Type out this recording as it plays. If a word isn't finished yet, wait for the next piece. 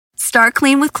Start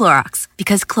clean with Clorox,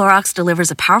 because Clorox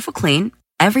delivers a powerful clean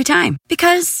every time.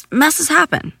 Because messes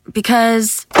happen.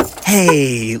 Because...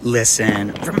 Hey,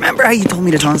 listen. Remember how you told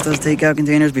me to toss those takeout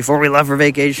containers before we left for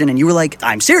vacation? And you were like,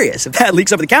 I'm serious. If that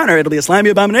leaks over the counter, it'll be a slimy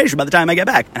abomination by the time I get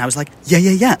back. And I was like,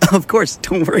 yeah, of course.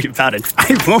 Don't worry about it.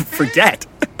 I won't forget.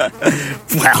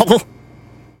 Well...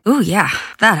 Ooh, yeah,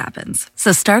 that happens.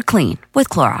 So start clean with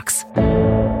Clorox.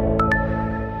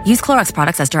 Use Clorox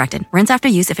products as directed. Rinse after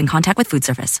use if in contact with food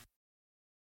surface.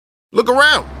 Look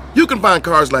around. You can find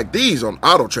cars like these on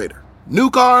AutoTrader. New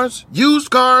cars,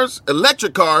 used cars,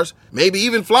 electric cars, maybe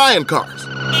even flying cars.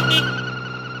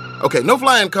 Okay, no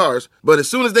flying cars, but as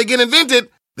soon as they get invented,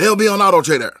 they'll be on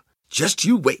AutoTrader. Just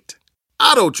you wait.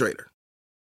 AutoTrader.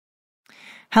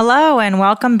 Hello, and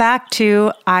welcome back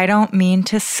to I Don't Mean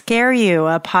to Scare You,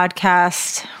 a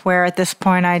podcast where at this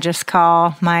point I just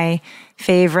call my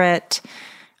favorite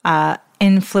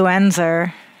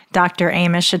influencer, Dr.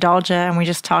 Amish Adalja, and we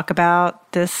just talk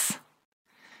about this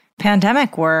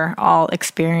pandemic we're all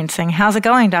experiencing. How's it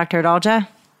going, Dr. Adalja?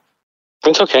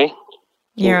 It's okay.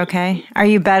 You're okay? Are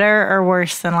you better or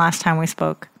worse than last time we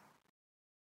spoke?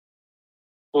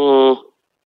 I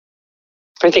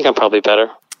think I'm probably better.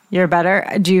 You're better?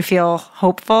 Do you feel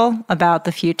hopeful about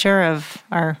the future of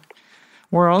our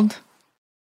world?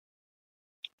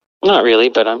 Not really,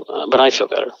 but I feel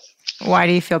better. Why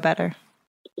do you feel better?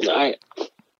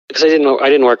 Because I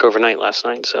didn't work overnight last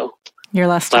night, so you're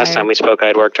less tired. Last time we spoke, I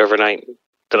had worked overnight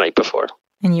the night before.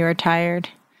 And you were tired?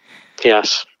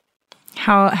 Yes.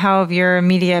 How have your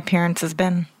media appearances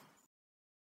been?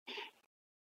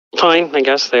 Fine, I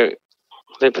guess they've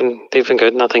been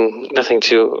good. Nothing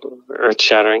too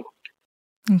earth-shattering.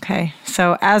 Okay,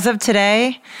 so as of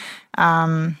today,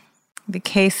 the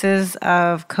cases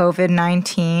of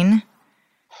COVID-19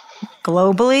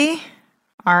 globally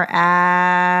are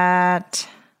at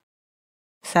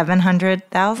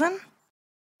 700,000.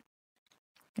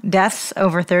 Deaths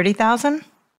over 30,000.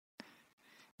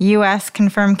 U.S.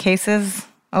 confirmed cases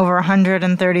over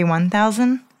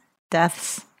 131,000.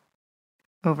 Deaths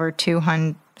over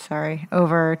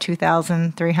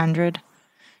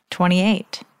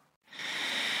 2,328.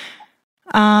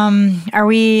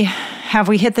 Have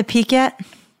we hit the peak yet?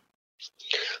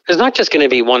 There's not just going to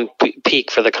be one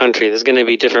peak for the country. There's going to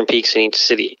be different peaks in each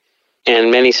city.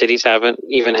 And many cities haven't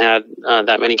even had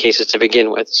that many cases to begin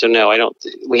with. So no,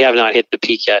 we have not hit the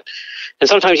peak yet. And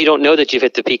sometimes you don't know that you've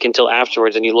hit the peak until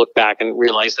afterwards and you look back and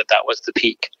realize that was the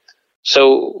peak.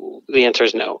 So the answer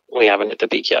is no, we haven't hit the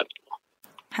peak yet.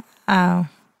 Oh,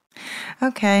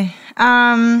 okay.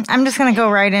 I'm just going to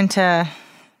go right into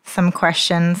some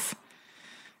questions.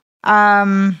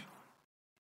 Okay.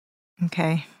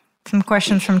 Some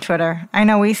questions from Twitter. I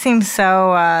know we seem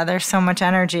so, there's so much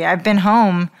energy. I've been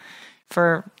home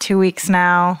for 2 weeks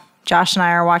now. Josh and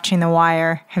I are watching The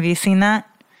Wire. Have you seen that?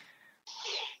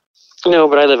 No,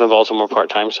 but I live in Baltimore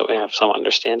part-time, so we have some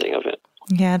understanding of it.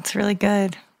 Yeah, it's really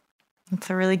good. It's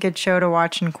a really good show to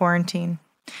watch in quarantine.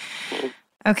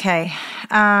 Okay,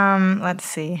 let's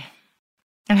see.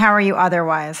 And how are you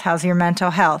otherwise? How's your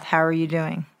mental health? How are you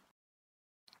doing?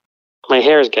 My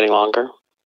hair is getting longer.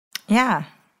 Yeah,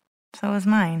 so is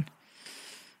mine.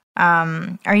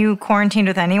 Are you quarantined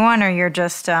with anyone, or you're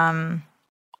just... I'm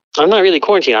not really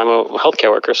quarantined. I'm a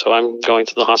healthcare worker, so I'm going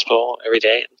to the hospital every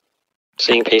day and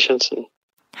seeing patients. And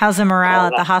how's the morale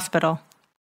at the hospital?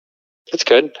 It's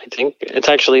good, I think. It's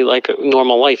actually like a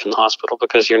normal life in the hospital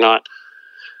because you're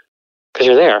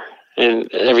there.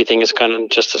 And everything is kind of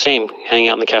just the same. Hanging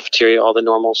out in the cafeteria, all the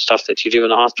normal stuff that you do in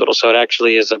the hospital. So it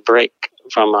actually is a break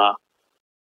from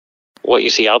what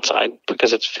you see outside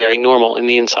because it's very normal in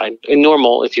the inside. And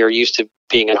normal if you're used to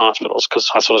being in hospitals because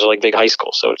hospitals are like big high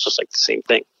schools. So it's just like the same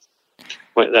thing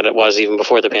that it was even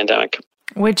before the pandemic.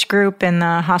 Which group in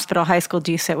the hospital high school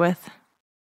do you sit with?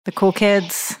 The cool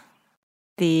kids?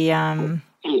 The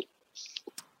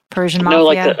Persian Mafia? No,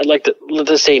 like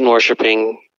the Satan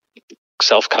worshipping,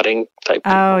 self-cutting type.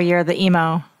 Oh, you're the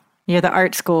emo. You're the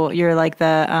art school. You're like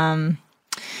the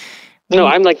No,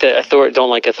 I'm like the don't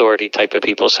like authority type of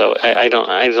people. So I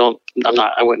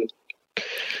wouldn't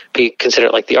be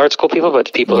considered like the art school people,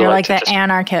 but people you're who like the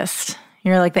anarchist.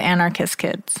 You're like the anarchist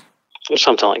kids.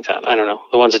 Something like that. I don't know.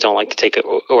 The ones that don't like to take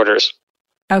orders.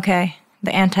 Okay.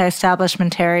 The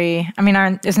anti-establishmentary. I mean,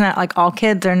 isn't that like all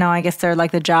kids? Or no, I guess they're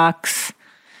like the jocks,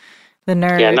 the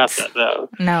nerds. Yeah, not that.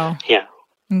 No. Yeah.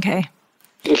 Okay.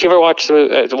 If you ever watch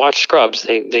Scrubs,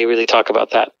 they really talk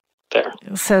about that there.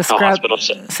 So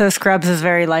Scrubs is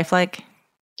very lifelike?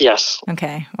 Yes.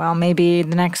 Okay. Well, maybe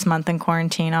the next month in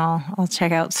quarantine, I'll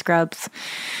check out Scrubs.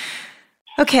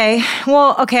 Okay.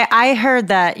 Well, okay. I heard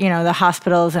that, the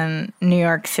hospitals in New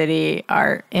York City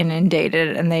are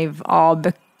inundated and they've all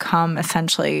become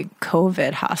essentially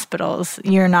COVID hospitals.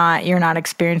 You're not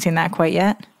experiencing that quite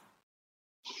yet?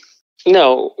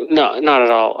 No, not at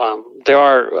all. There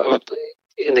are,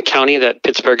 in the county that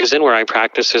Pittsburgh is in, where I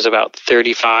practice, there's about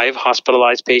 35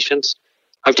 hospitalized patients.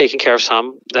 I've taken care of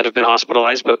some that have been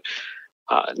hospitalized, but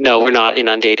no, we're not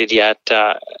inundated yet.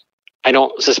 I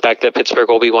don't suspect that Pittsburgh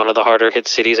will be one of the harder hit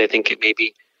cities. I think it may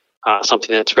be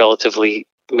something that's relatively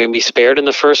maybe spared in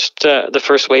the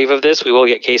first wave of this. We will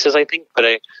get cases, I think, but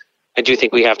I do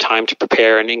think we have time to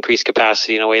prepare and increase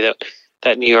capacity in a way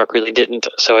that New York really didn't.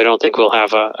 So I don't think we'll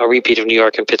have a repeat of New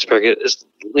York and Pittsburgh, at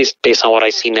least based on what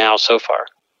I see now so far.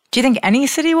 Do you think any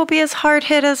city will be as hard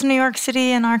hit as New York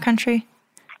City in our country?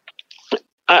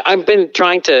 I've been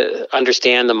trying to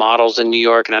understand the models in New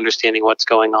York and understanding what's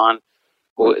going on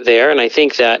there. And I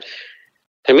think that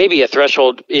there may be a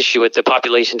threshold issue with the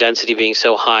population density being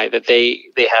so high that they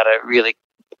had a really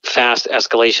fast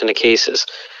escalation of cases.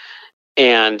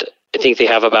 And I think they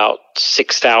have about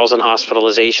 6,000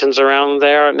 hospitalizations around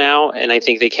there now. And I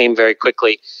think they came very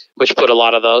quickly, which put a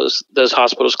lot of those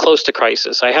hospitals close to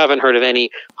crisis. I haven't heard of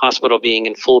any hospital being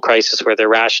in full crisis where they're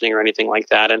rationing or anything like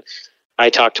that. And I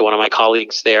talked to one of my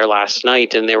colleagues there last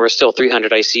night, and there were still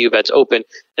 300 ICU beds open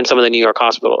in some of the New York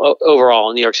hospital,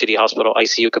 overall New York City hospital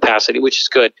ICU capacity, which is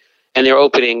good. And they're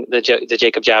opening the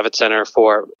Jacob Javits Center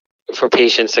for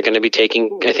patients. They're going to be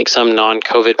taking, I think, some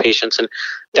non-COVID patients, and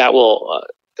that will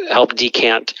help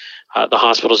decant the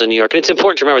hospitals in New York. And it's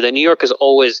important to remember that New York is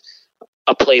always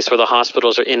a place where the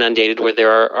hospitals are inundated, where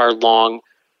there are long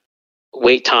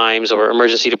wait times or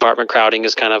emergency department crowding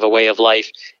is kind of a way of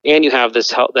life. And you have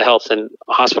the Health and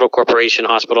Hospital Corporation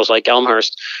hospitals like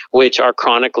Elmhurst, which are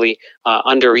chronically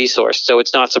under-resourced. So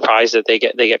it's not surprised that they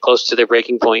get close to their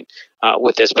breaking point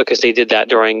with this, because they did that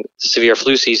during severe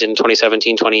flu season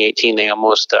 2017, 2018. They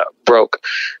almost broke.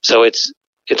 So it's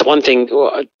one thing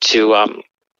to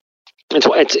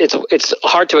it's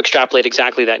hard to extrapolate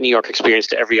exactly that New York experience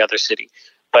to every other city.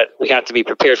 But we have to be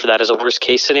prepared for that as a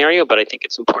worst-case scenario. But I think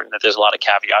it's important that there's a lot of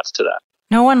caveats to that.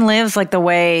 No one lives like the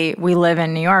way we live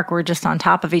in New York. We're just on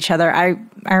top of each other. I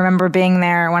remember being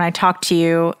there when I talked to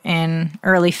you in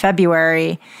early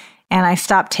February, and I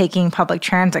stopped taking public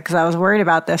transit because I was worried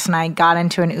about this. And I got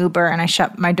into an Uber, and I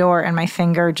shut my door, and my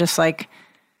finger just like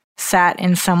sat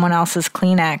in someone else's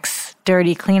Kleenex,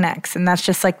 dirty Kleenex. And that's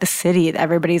just like the city.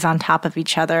 Everybody's on top of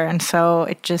each other. And so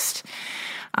it just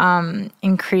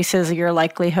increases your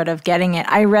likelihood of getting it.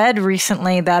 I read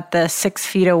recently that the 6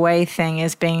 feet away thing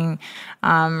is being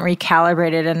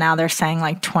recalibrated, and now they're saying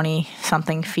like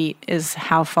 20-something feet is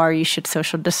how far you should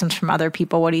social distance from other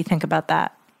people. What do you think about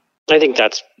that? I think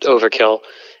that's overkill.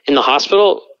 In the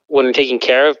hospital, when you're taking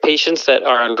care of patients that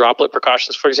are on droplet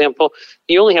precautions, for example,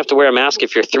 you only have to wear a mask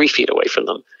if you're 3 feet away from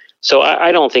them. So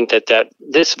I don't think that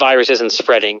this virus isn't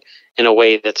spreading in a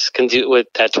way that's with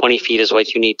that 20 feet is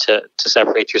what you need to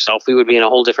separate yourself. We would be in a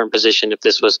whole different position if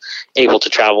this was able to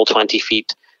travel 20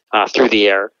 feet through the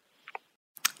air.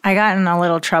 I got in a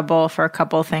little trouble for a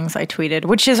couple of things I tweeted,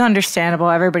 which is understandable.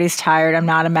 Everybody's tired. I'm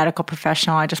not a medical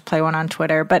professional. I just play one on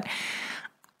Twitter. But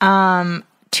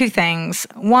two things.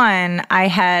 One, I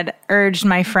had urged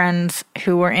my friends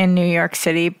who were in New York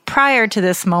City prior to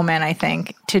this moment, I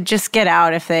think, to just get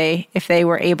out if they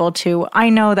were able to. I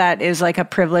know that is like a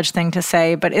privileged thing to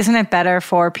say, but isn't it better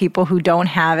for people who don't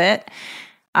have it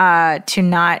to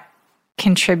not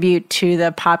contribute to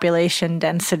the population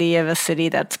density of a city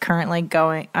that's currently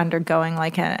undergoing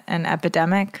like an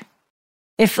epidemic?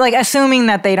 If like assuming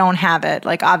that they don't have it,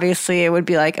 like obviously it would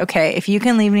be like, okay, if you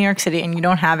can leave New York City and you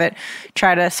don't have it,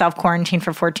 try to self-quarantine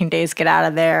for 14 days, get out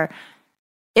of there.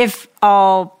 If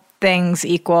all things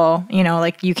equal,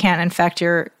 like you can't infect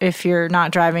if you're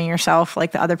not driving yourself,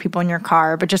 like the other people in your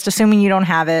car, but just assuming you don't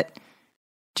have it,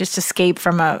 just escape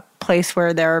from a place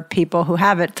where there are people who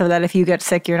have it so that if you get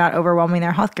sick, you're not overwhelming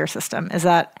their healthcare system. Is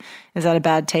that a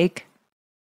bad take?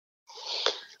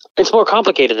 It's more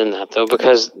complicated than that, though,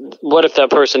 because what if that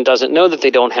person doesn't know that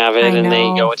they don't have it and they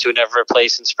go into another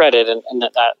place and spread it, and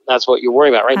that's what you're worried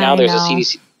about right now. There's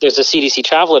a CDC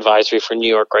travel advisory for New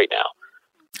York right now.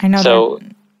 I know. So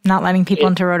they're not letting people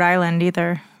into Rhode Island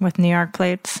either with New York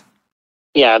plates.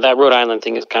 Yeah, that Rhode Island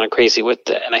thing is kind of crazy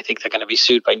and I think they're going to be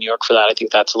sued by New York for that. I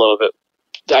think that's a little bit.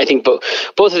 I think both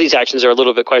of these actions are a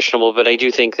little bit questionable, but I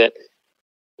do think that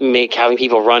having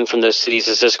people run from those cities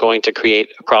is just going to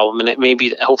create a problem. And it may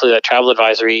be hopefully that travel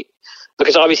advisory,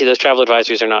 because obviously those travel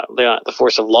advisories they're not the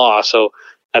force of law. So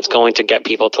that's going to get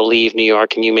people to leave New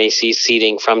York, and you may see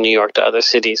seeding from New York to other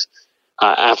cities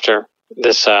after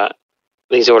this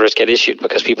these orders get issued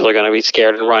because people are going to be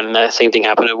scared and run. And the same thing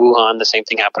happened in Wuhan. The same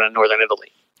thing happened in northern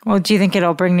Italy. Well, do you think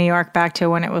it'll bring New York back to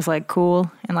when it was like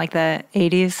cool in like the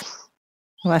 80s?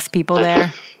 Less people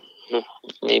there?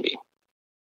 Maybe.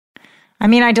 I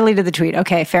mean, I deleted the tweet.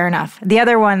 Okay, fair enough. The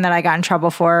other one that I got in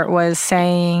trouble for was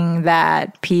saying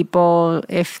that people,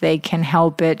 if they can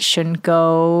help it, shouldn't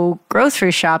go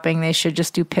grocery shopping. They should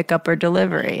just do pickup or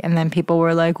delivery. And then people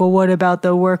were like, well, what about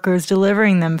the workers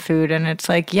delivering them food? And it's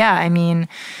like, yeah, I mean,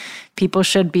 people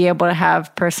should be able to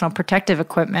have personal protective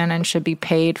equipment and should be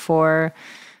paid for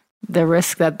the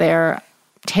risk that they're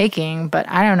taking. But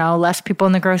I don't know, less people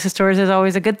in the grocery stores is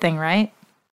always a good thing, right?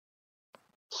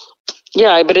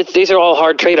 Yeah, but these are all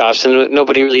hard trade-offs, and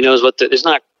nobody really knows there's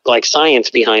not like science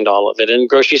behind all of it. And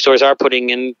grocery stores are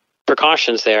putting in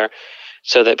precautions there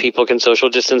so that people can social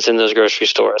distance in those grocery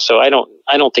stores. So I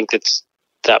don't think it's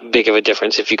that big of a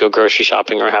difference if you go grocery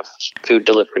shopping or have food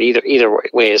delivered. Either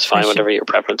way is fine, whatever your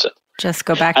preference is. Just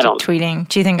go back to tweeting.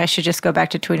 Do you think I should just go back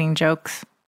to tweeting jokes?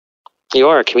 You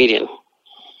are a comedian.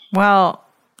 Well,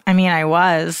 I mean,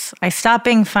 I stopped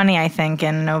being funny, I think,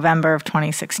 in November of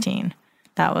 2016.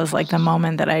 That was like the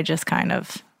moment that I just kind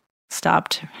of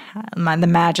stopped the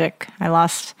magic. I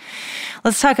lost.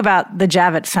 Let's talk about the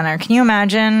Javits Center. Can you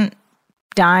imagine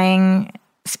dying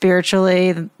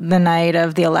spiritually the night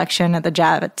of the election at the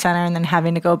Javits Center and then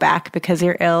having to go back because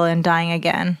you're ill and dying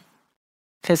again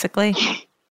physically?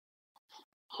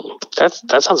 That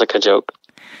sounds like a joke.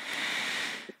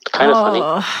 Kind of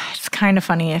funny. It's kind of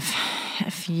funny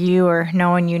if you or no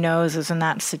one you knows is in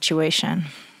that situation.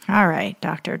 All right,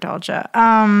 Dr. Dolja.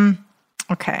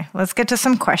 Okay, let's get to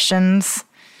some questions.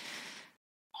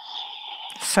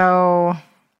 So,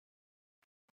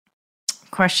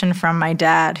 question from my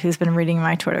dad, who's been reading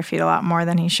my Twitter feed a lot more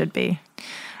than he should be.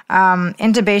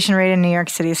 Intubation rate in New York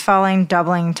City is falling.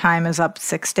 Doubling time is up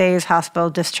 6 days. Hospital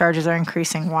discharges are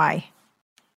increasing. Why?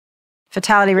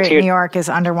 Fatality rate in New York is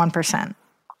under 1%.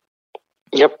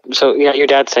 Yep. So, yeah, your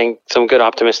dad's saying some good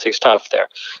optimistic stuff there.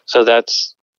 So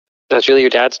that's really your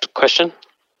dad's question?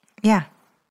 Yeah.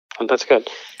 Oh, that's good.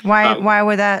 Why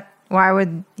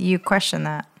would you question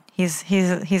that? He's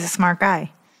a smart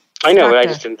guy. I know, but I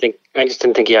just didn't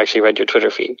think he actually read your Twitter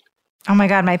feed. Oh my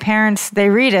God, my parents, they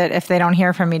read it if they don't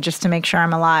hear from me just to make sure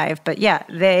I'm alive. But yeah,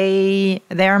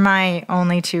 they're my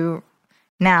only two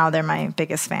now. They're my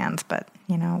biggest fans, but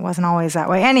it wasn't always that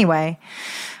way. Anyway,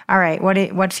 all right,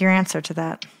 what's your answer to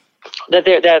that?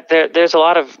 There's a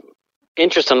lot of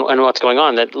interest in what's going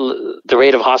on, that the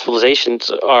rate of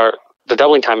hospitalizations the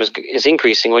doubling time is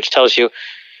increasing, which tells you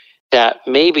that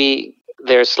maybe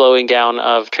there's slowing down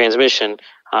of transmission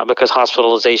because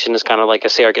hospitalization is kind of like a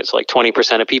surrogate. So like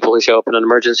 20% of people who show up in an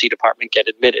emergency department get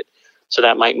admitted. So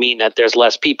that might mean that there's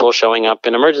less people showing up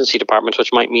in emergency departments,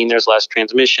 which might mean there's less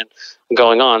transmission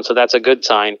going on. So that's a good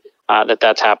sign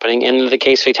that's happening. And the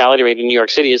case fatality rate in New York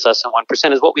City is less than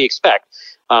 1%, is what we expect.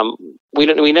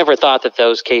 We never thought that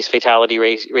those case fatality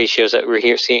ratios that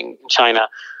we're seeing in China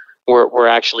were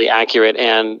actually accurate.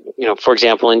 And, for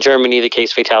example, in Germany, the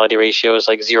case fatality ratio is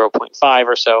like 0.5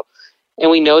 or so.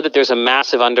 And we know that there's a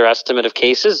massive underestimate of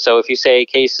cases. So if you say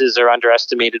cases are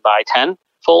underestimated by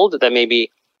 10-fold, that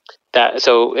maybe that.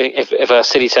 So if a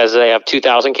city says they have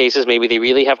 2,000 cases, maybe they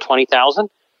really have 20,000.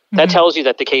 Mm-hmm. That tells you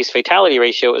that the case fatality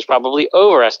ratio is probably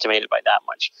overestimated by that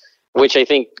much, which I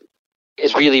think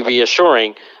is really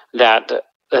reassuring that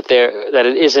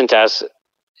it isn't as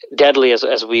deadly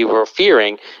as we were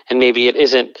fearing, and maybe it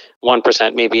isn't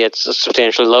 1%, maybe it's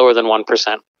substantially lower than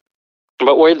 1%.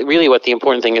 But really what the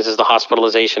important thing is the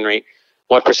hospitalization rate.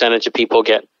 What percentage of people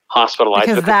get hospitalized?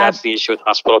 Because that's the issue with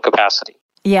hospital capacity.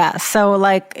 Yeah, so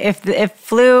like if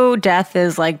flu death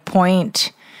is like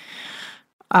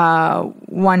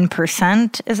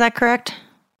 0.1%, is that correct?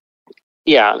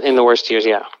 Yeah, in the worst years,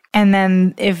 yeah. And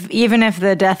then even if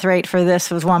the death rate for this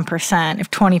was 1%,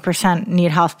 if 20%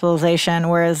 need hospitalization,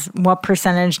 whereas what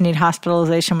percentage need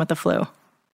hospitalization with the flu?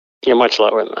 Yeah, much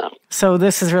lower than that. So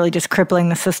this is really just crippling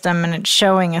the system, and it's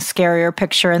showing a scarier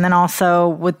picture. And then also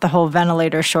with the whole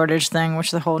ventilator shortage thing, which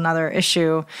is a whole nother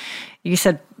issue, you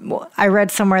said, I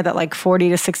read somewhere that like 40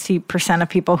 to 60% of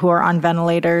people who are on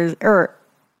ventilators, or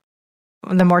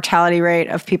the mortality rate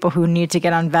of people who need to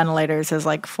get on ventilators is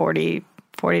like 40 to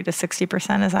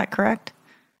 60%. Is that correct?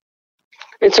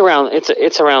 It's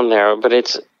around there, but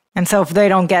it's. And so if they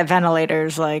don't get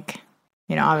ventilators, like,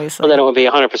 obviously. Well, then it would be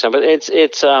 100%. But it's.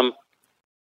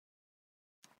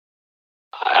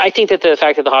 I think that the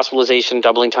fact that the hospitalization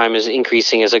doubling time is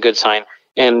increasing is a good sign,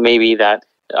 and maybe that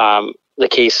the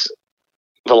case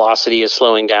velocity is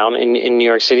slowing down in New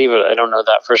York City, but I don't know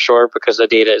that for sure because the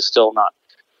data is still not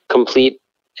complete.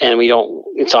 and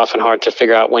it's often hard to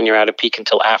figure out when you're at a peak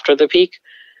until after the peak.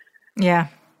 Yeah.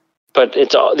 But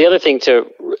the other thing to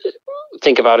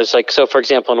think about is so for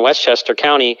example, in Westchester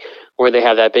County, where they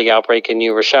had that big outbreak in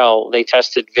New Rochelle, they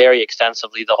tested very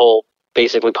extensively the whole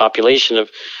basically population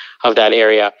of that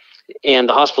area. And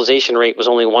the hospitalization rate was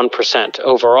only 1%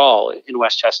 overall in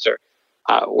Westchester,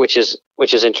 which is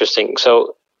interesting.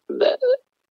 So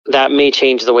that may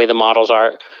change the way the models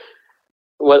are,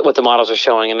 what the models are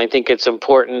showing. And I think it's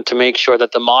important to make sure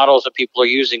that the models that people are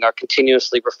using are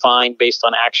continuously refined based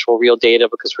on actual real data,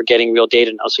 because we're getting real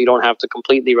data now. So you don't have to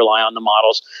completely rely on the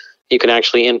models. You can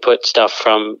actually input stuff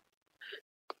from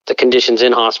the conditions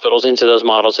in hospitals into those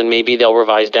models, and maybe they'll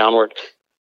revise downward.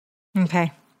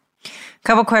 Okay.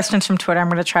 Couple questions from Twitter. I'm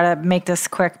going to try to make this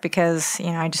quick because,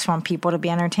 I just want people to be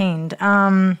entertained.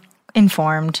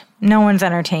 Informed. No one's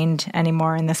entertained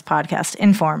anymore in this podcast.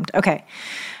 Informed. Okay.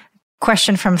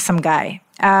 Question from some guy.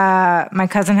 My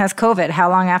cousin has COVID. How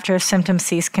long after his symptoms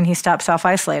cease can he stop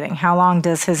self-isolating? How long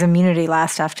does his immunity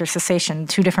last after cessation?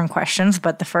 2 different questions,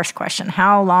 but the first question,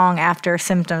 how long after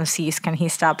symptoms cease can he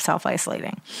stop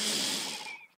self-isolating?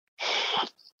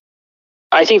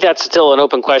 I think that's still an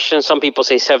open question. Some people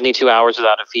say 72 hours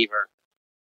without a fever.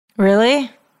 Really?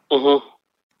 Mm-hmm.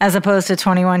 As opposed to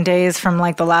 21 days from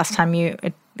the last time you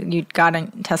got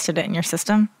and tested it in your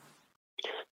system?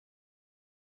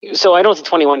 So I don't think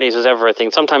 21 days was ever a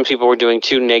thing. Sometimes people were doing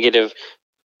 2 negative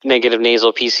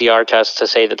nasal PCR tests to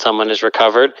say that someone is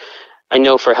recovered. I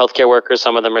know for healthcare workers,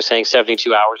 some of them are saying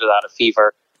 72 hours without a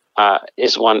fever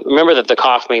is one. Remember that the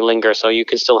cough may linger, so you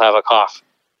can still have a cough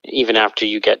even after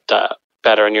you get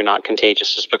better and you're not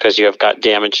contagious, just because you have got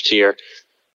damage to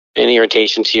an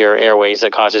irritation to your airways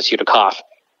that causes you to cough.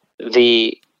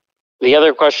 The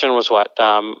other question was what?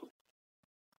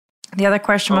 The other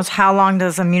question was, how long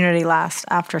does immunity last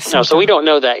after symptoms? No, so we don't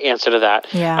know the answer to that.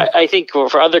 Yeah. I think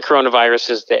for other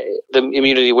coronaviruses, the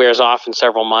immunity wears off in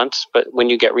several months, but when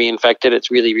you get reinfected,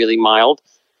 it's really, really mild,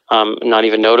 not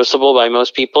even noticeable by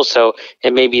most people. So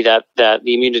it may be that the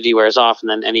immunity wears off, and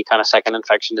then any kind of second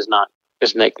infection is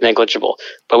negligible.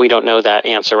 But we don't know that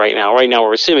answer right now. Right now,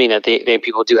 we're assuming that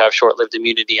people do have short-lived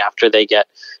immunity after they get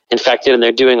infected, and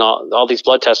they're doing all these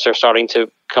blood tests are starting to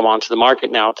come onto the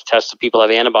market now to test if people have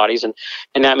antibodies, and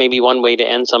that may be one way to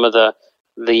end some of the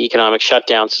economic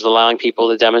shutdowns, is allowing people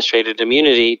the demonstrated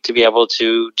immunity to be able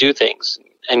to do things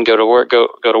and go to work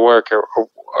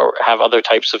or have other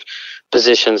types of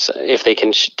positions if they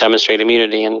can demonstrate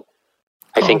immunity. And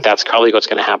I think that's probably what's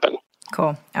going to happen.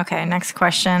 Cool. Okay, next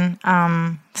question.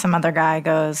 Some other guy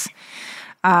goes,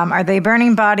 are they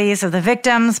burning bodies of the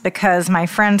victims? Because my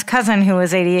friend's cousin, who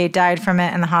was 88, died from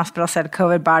it, and the hospital said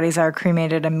COVID bodies are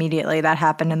cremated immediately. That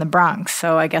happened in the Bronx.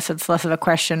 So I guess it's less of a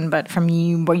question, but from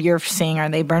you, what you're seeing, are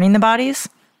they burning the bodies?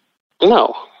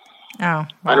 No. Oh. Wow.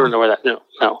 I don't know where that, no.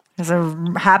 Is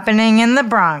it happening in the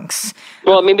Bronx?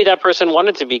 Well, maybe that person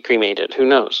wanted to be cremated. Who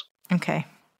knows? Okay.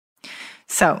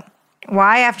 So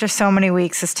why, after so many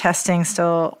weeks, is testing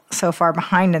still so far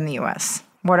behind in the U.S.?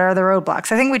 What are the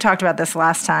roadblocks? I think we talked about this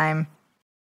last time.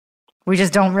 We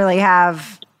just don't really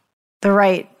have the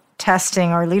right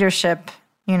testing or leadership,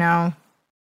 getting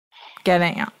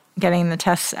the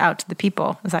tests out to the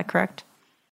people. Is that correct?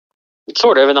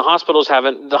 Sort of. And most hospitals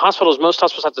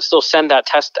have to still send that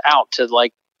test out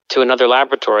to another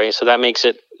laboratory. So that makes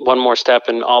it one more step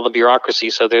in all the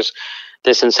bureaucracy. So there's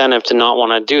this incentive to not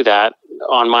want to do that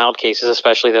on mild cases,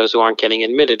 especially those who aren't getting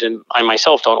admitted. And I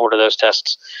myself don't order those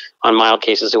tests on mild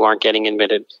cases who aren't getting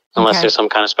admitted unless there's some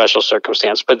kind of special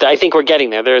circumstance. But I think we're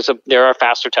getting there. There are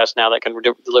faster tests now that can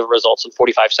deliver results in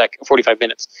 45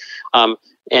 minutes.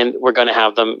 And we're going to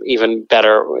have them even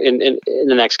better in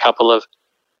the next couple of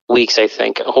weeks, I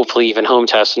think. Hopefully even home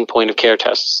tests and point of care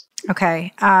tests.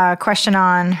 Okay. Question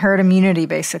on herd immunity,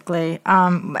 basically.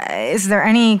 Is there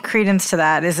any credence to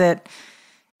that? Is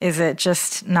it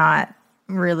just not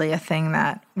really a thing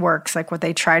that works, like what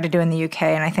they try to do in the UK,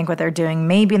 and I think what they're doing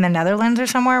maybe in the Netherlands or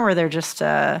somewhere, where they're just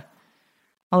a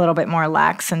little bit more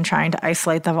lax in trying to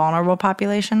isolate the vulnerable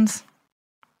populations?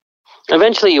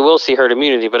 Eventually you will see herd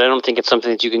immunity, but I don't think it's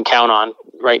something that you can count on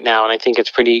right now, and I think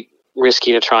it's pretty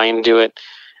risky to try and do it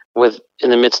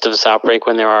in the midst of this outbreak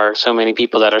when there are so many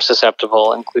people that are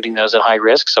susceptible, including those at high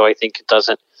risk. So I think it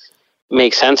doesn't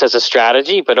make sense as a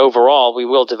strategy, but overall we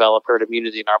will develop herd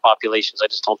immunity in our populations. I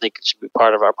just don't think it should be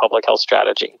part of our public health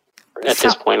strategy at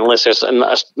this point, unless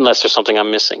there's something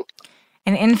I'm missing.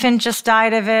 An infant just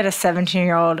died of it. A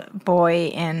 17-year-old boy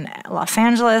in Los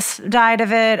Angeles died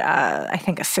of it. I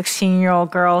think a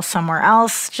 16-year-old girl somewhere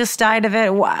else just died of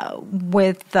it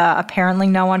with apparently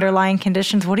no underlying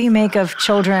conditions. What do you make of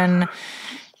children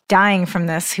dying from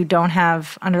this who don't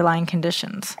have underlying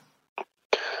conditions?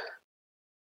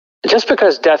 Just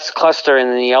because deaths cluster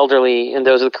in the elderly and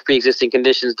those with pre-existing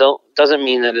conditions doesn't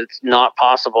mean that it's not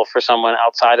possible for someone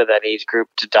outside of that age group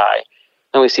to die.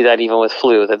 And we see that even with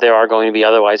flu, that there are going to be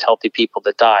otherwise healthy people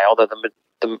that die. Although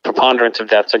the preponderance of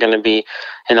deaths are going to be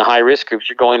in the high-risk groups,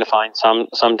 you're going to find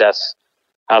some deaths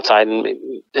outside, and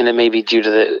it may be due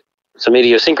to some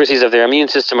idiosyncrasies of their immune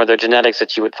system or their genetics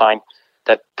that you would find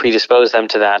that predispose them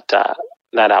to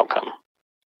that outcome.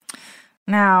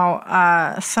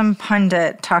 Now, some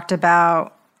pundit talked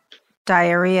about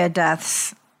diarrhea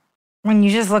deaths. When you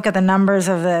just look at the numbers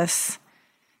of this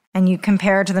and you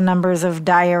compare it to the numbers of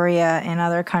diarrhea in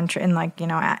other countries, in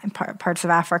parts of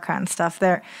Africa and stuff,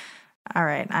 all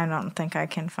right, I don't think I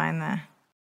can find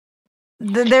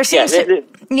there seems to,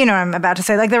 you know what I'm about to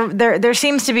say. Like there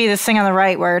seems to be this thing on the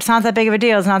right where it's not that big of a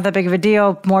deal. It's not that big of a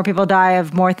deal. More people die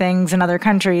of more things in other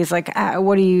countries. Like,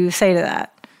 what do you say to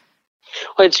that?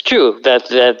 Well, it's true that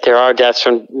there are deaths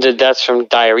from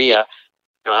diarrhea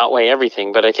outweigh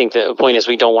everything. But I think the point is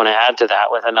we don't want to add to that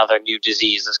with another new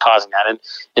disease that's causing that.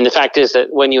 And the fact is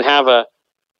that when you have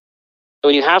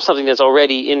something that's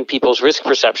already in people's risk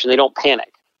perception, they don't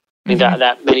panic. I mean,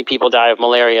 that many people die of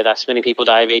malaria, that many people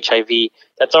die of HIV,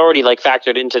 that's already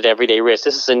factored into the everyday risk.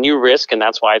 This is a new risk, and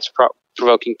that's why it's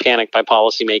provoking panic by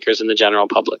policymakers and the general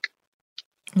public.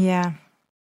 Yeah.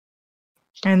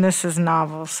 And this is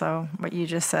novel, so what you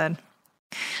just said.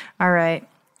 All right.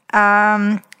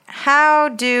 How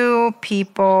do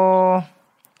people...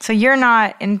 So you're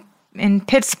not in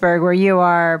Pittsburgh where you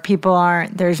are, people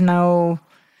aren't... There's no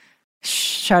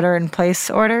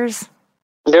shelter-in-place orders?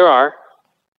 There are.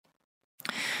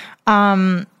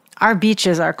 Our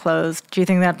beaches are closed. Do you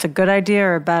think that's a good idea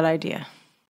or a bad idea?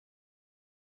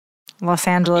 Los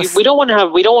Angeles. We don't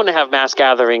want to have mass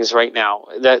gatherings right now.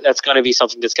 That's going to be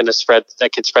something that's going to spread.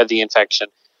 That could spread the infection.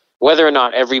 Whether or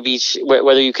not every beach,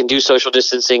 whether you can do social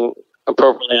distancing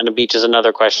appropriately on a beach is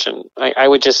another question. I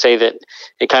would just say that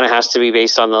it kind of has to be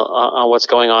based on what's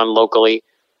going on locally,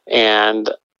 and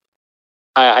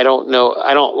I don't know.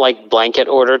 I don't like blanket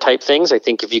order type things. I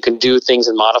think if you can do things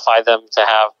and modify them to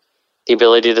have the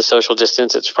ability to social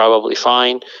distance, it's probably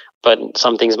fine. But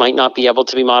some things might not be able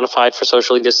to be modified for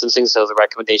socially distancing, so the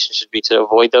recommendation should be to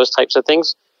avoid those types of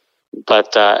things.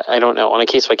 But I don't know. On a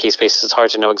case-by-case basis, it's hard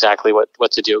to know exactly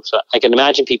what to do. So I can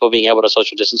imagine people being able to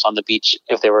social distance on the beach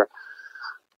if they were,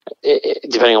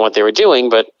 depending on what they were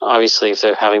doing. But obviously, if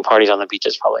they're having parties on the beach,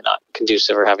 it's probably not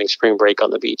conducive, or having spring break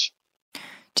on the beach.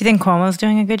 Do you think Cuomo's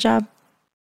doing a good job?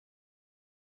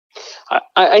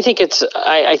 I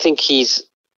think he's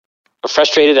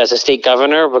frustrated as a state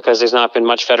governor because there's not been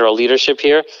much federal leadership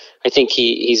here. I think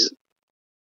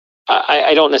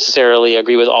I don't necessarily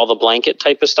agree with all the blanket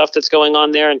type of stuff that's going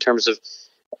on there in terms of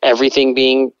everything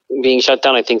being shut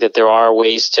down. I think that there are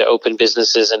ways to open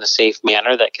businesses in a safe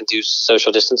manner that can do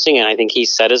social distancing, and I think he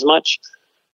said as much.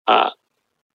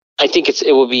 I think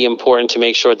it will be important to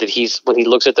make sure that when he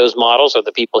looks at those models, or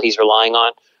the people he's relying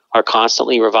on are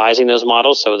constantly revising those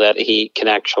models so that he can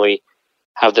actually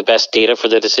have the best data for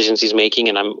the decisions he's making.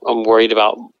 And I'm more worried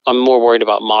about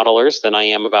modelers than I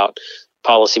am about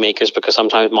policymakers, because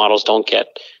sometimes models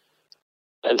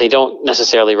they don't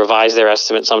necessarily revise their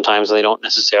estimates sometimes, and they don't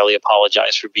necessarily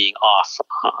apologize for being off,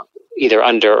 either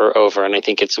under or over. And I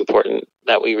think it's important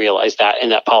that we realize that,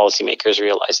 and that policymakers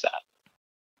realize that.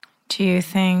 Do you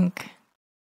think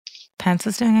Pence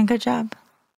is doing a good job?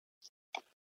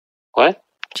 What?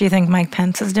 Do you think Mike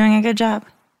Pence is doing a good job?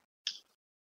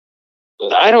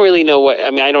 I don't really know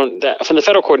from the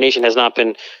federal coordination has not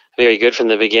been very good from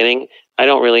the beginning. I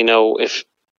don't really know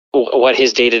what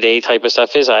his day-to-day type of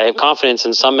stuff is. I have confidence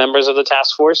in some members of the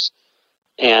task force,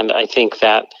 and I think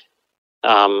that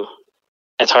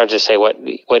it's hard to say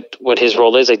what his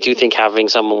role is. I do think having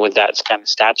someone with that kind of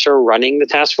stature running the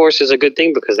task force is a good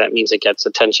thing, because that means it gets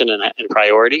attention and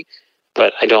priority.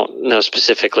 But I don't know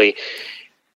specifically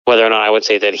whether or not I would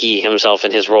say that he himself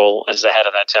in his role as the head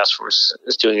of that task force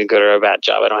is doing a good or a bad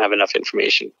job. I don't have enough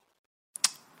information.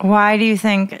 How do you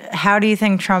think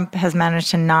Trump has managed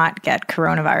to not get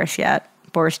coronavirus yet?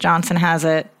 Boris Johnson has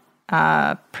it.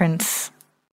 Prince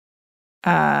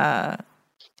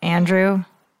Andrew?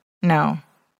 No.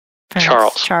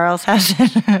 Charles has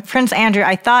it. Prince Andrew.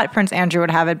 I thought Prince Andrew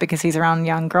would have it because he's around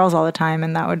young girls all the time,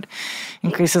 and that would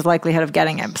increase his likelihood of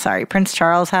getting it. Sorry, Prince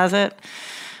Charles has it.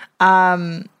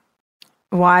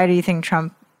 Why do you think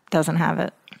Trump doesn't have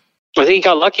it? I think he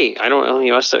got lucky. I don't know.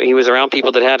 He was around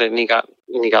people that had it, and he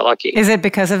got lucky. Is it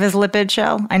because of his lipid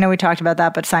shell? I know we talked about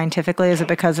that, but scientifically, is it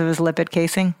because of his lipid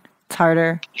casing It's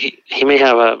harder. He may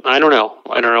have I don't know.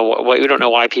 We don't know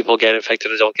why people get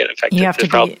infected or don't get infected. You have to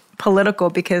be political,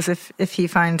 because if he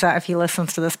finds out, if he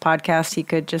listens to this podcast, he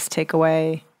could just take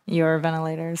away your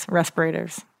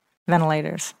respirators.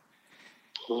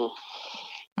 Mm-hmm.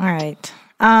 All right.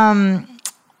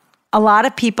 A lot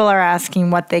of people are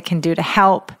asking what they can do to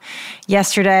help.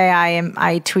 Yesterday,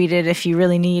 I tweeted, if you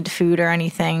really need food or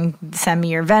anything, send me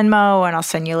your Venmo and I'll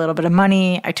send you a little bit of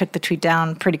money. I took the tweet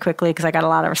down pretty quickly because I got a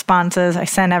lot of responses. I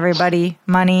sent everybody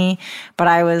money, but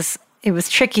it was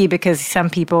tricky because some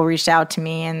people reached out to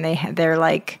me and they're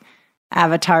like,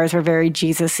 avatars were very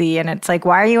Jesus-y, and it's like,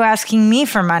 why are you asking me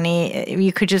for money?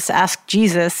 You could just ask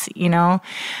Jesus,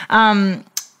 And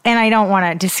I don't want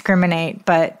to discriminate,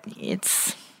 but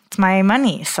it's my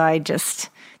money, so I just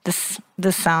this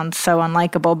sounds so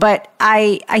unlikable. But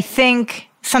I think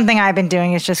something I've been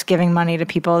doing is just giving money to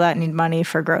people that need money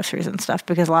for groceries and stuff,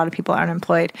 because a lot of people are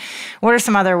unemployed. What are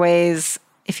some other ways,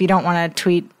 if you don't want to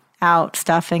tweet out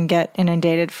stuff and get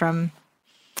inundated from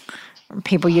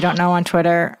people you don't know on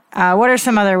Twitter, what are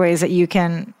some other ways that you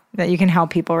can help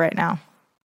people right now?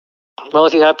 Well,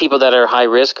 if you have people that are high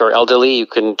risk or elderly, you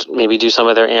can maybe do some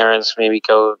of their errands, maybe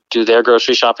go do their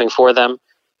grocery shopping for them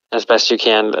as best you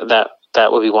can.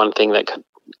 That would be one thing that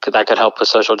could help with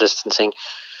social distancing.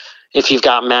 If you've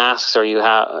got masks, or you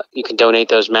can donate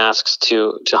those masks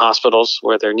to hospitals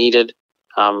where they're needed.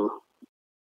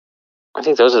 I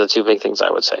think those are the two big things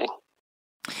I would say.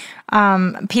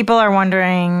 People are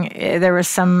wondering, there was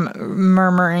some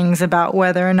murmurings about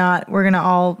whether or not we're going to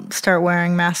all start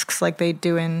wearing masks like they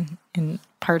do in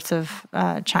parts of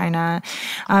China.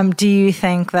 Do you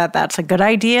think that that's a good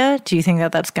idea? Do you think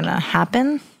that that's going to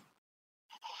happen?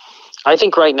 I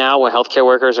think right now, when healthcare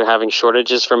workers are having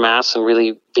shortages for masks and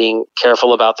really being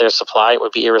careful about their supply, it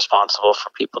would be irresponsible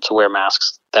for people to wear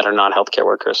masks that are not healthcare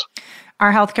workers.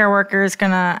 Are healthcare workers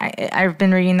I've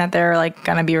been reading that they're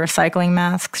gonna be recycling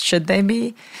masks. Should they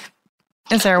be?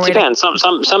 Is there a way? It depends.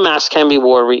 Some masks can be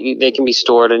they can be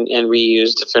stored and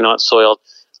reused if they're not soiled,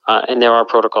 and there are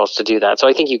protocols to do that. So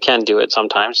I think you can do it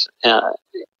sometimes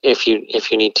if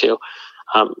you need to.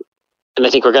 And I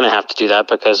think we're going to have to do that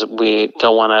because we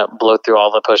don't want to blow through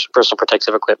all the personal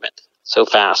protective equipment so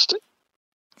fast.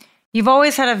 You've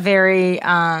always had a very,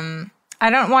 I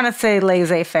don't want to say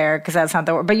laissez-faire because that's not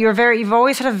the word, but you've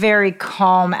always had a very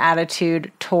calm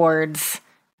attitude towards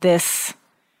this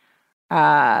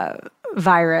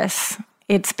virus.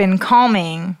 It's been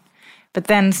calming, but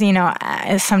then,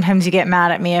 sometimes you get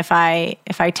mad at me if I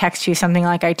text you something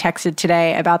like I texted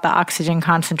today about the oxygen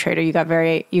concentrator. You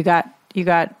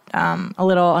got a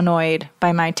little annoyed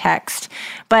by my text,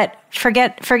 but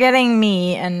forgetting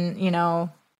me and,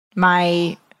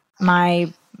 my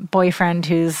boyfriend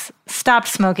who's stopped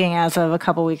smoking as of a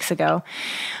couple weeks ago.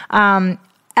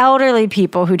 Elderly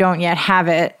people who don't yet have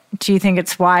it, do you think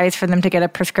it's wise for them to get a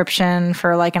prescription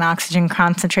for an oxygen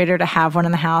concentrator, to have one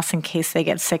in the house in case they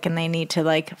get sick and they need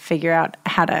to figure out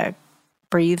how to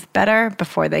breathe better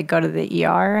before they go to the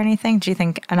ER or anything? Do you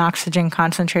think an oxygen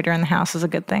concentrator in the house is a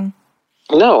good thing?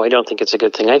 No, I don't think it's a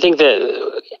good thing. I think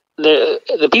that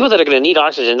the people that are going to need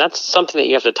oxygen, that's something that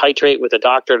you have to titrate with a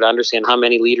doctor to understand how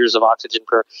many liters of oxygen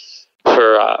per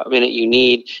minute you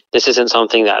need. This isn't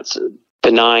something that's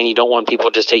benign. You don't want people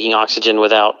just taking oxygen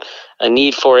without a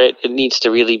need for it. It needs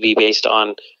to really be based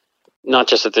on not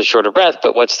just that they're short of breath,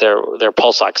 but what's their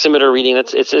pulse oximeter reading.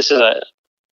 This is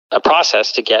a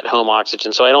process to get home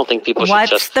oxygen. So I don't think people should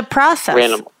just... What's the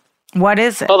process? What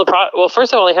is it? Well,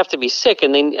 first of all, they have to be sick,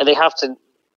 and they have to.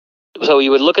 So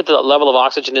you would look at the level of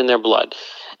oxygen in their blood,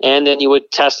 and then you would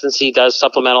test and see, does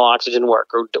supplemental oxygen work,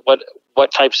 or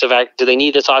what types of do they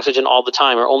need this oxygen all the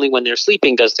time, or only when they're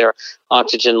sleeping does their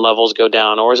oxygen levels go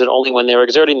down, or is it only when they're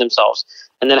exerting themselves?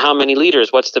 And then how many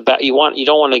liters? What's the you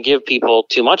don't want to give people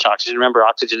too much oxygen. Remember,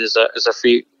 oxygen is a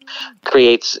free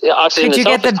creates oxygen. Could you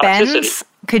get the bends?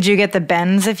 Could you get the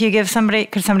bends if you give somebody?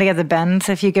 Could somebody get the bends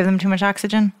if you give them too much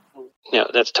oxygen? No,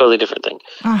 that's a totally different thing.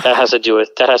 Oh. That has to do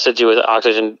with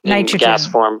oxygen in gas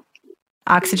form.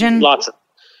 Oxygen? Lots of.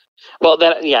 Well,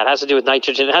 it has to do with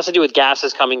nitrogen. It has to do with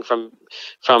gases coming from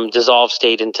dissolved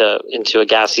state into a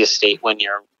gaseous state when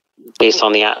you're based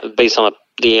on the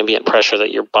ambient pressure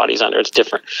that your body's under. It's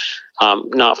different.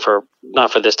 Not for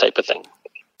this type of thing.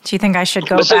 Do you think I should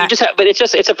go back?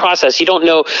 It's a process. You don't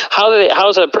know how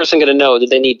is a person going to know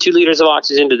that they need 2 liters of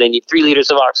oxygen? Do they need 3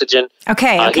 liters of oxygen?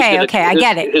 Okay. I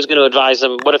get it. Who's going to advise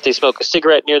them? What if they smoke a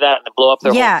cigarette near that and they blow up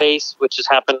their whole face, which has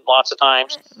happened lots of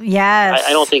times? Yes.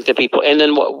 I don't think that people. And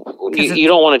then you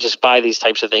don't want to just buy these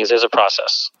types of things. There's a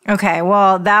process. Okay.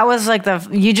 Well, that was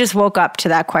you just woke up to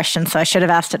that question, so I should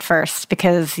have asked it first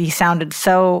because you sounded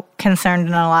so concerned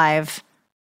and alive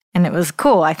And it was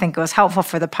cool. I think it was helpful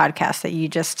for the podcast that you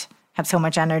just have so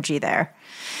much energy there.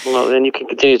 Well, then you can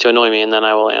continue to annoy me, and then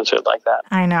I will answer it like that.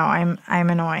 I know, I'm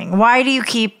annoying. Why do you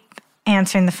keep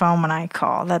answering the phone when I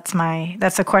call? That's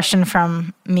a question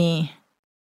from me.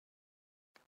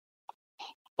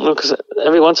 Well, because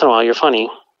every once in a while you're funny.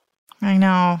 I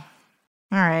know.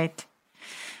 All right.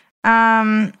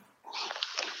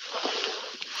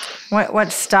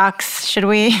 What stocks should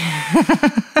we?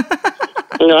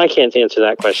 No, I can't answer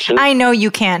that question. I know you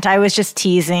can't. I was just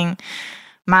teasing.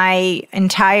 My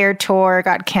entire tour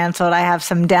got canceled. I have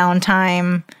some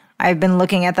downtime. I've been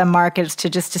looking at the markets to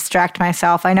just distract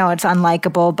myself. I know it's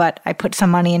unlikable, but I put some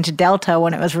money into Delta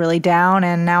when it was really down,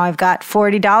 and now I've got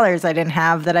 $40 I didn't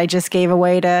have that I just gave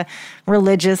away to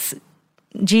religious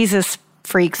Jesus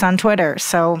freaks on Twitter.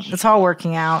 So it's all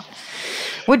working out.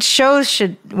 Which shows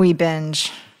should we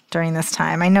binge during this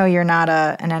time? I know you're not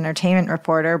an entertainment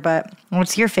reporter, but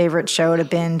what's your favorite show to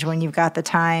binge when you've got the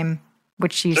time?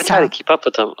 Which you I try to keep up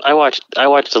with them. I watched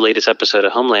the latest episode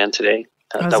of Homeland today.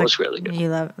 That was really good. You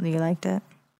liked it?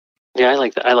 Yeah, I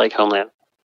like that. I like Homeland.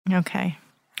 Okay.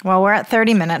 Well, we're at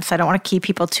 30 minutes. I don't want to keep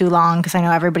people too long because I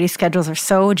know everybody's schedules are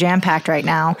so jam-packed right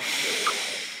now.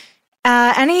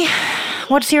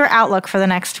 What's your outlook for the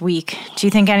next week? Do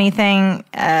you think anything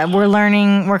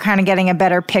we're kind of getting a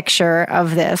better picture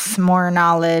of this? More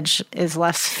knowledge is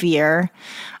less fear.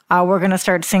 We're going to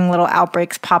start seeing little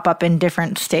outbreaks pop up in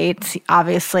different states.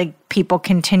 Obviously, people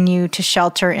continue to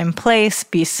shelter in place,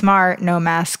 be smart, no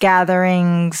mass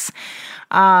gatherings.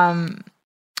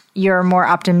 You're more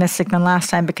optimistic than last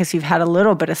time because you've had a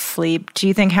little bit of sleep.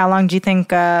 How long do you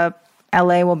think LA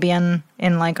will be in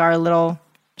like our little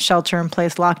shelter in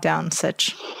place lockdown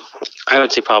sitch? I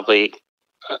would say probably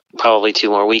 2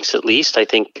 more weeks at least. I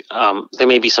think there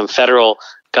may be some federal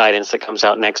guidance that comes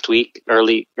out next week,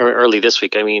 early this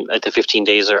week. I mean, the 15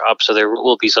 days are up, so there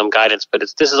will be some guidance, but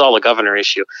this is all a governor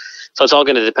issue. So it's all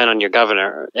going to depend on your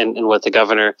governor and what the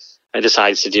governor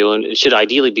decides to do. And it should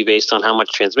ideally be based on how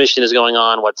much transmission is going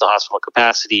on, what the hospital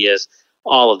capacity is,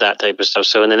 all of that type of stuff.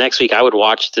 So in the next week, I would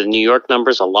watch the New York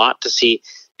numbers a lot to see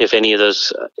if any of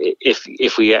those,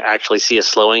 if we actually see a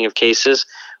slowing of cases.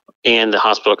 And the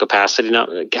hospital capacity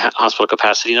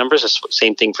numbers.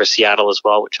 Same thing for Seattle as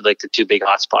well, which are like the two big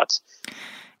hotspots.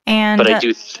 But I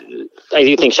do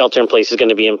think shelter in place is going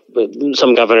to be.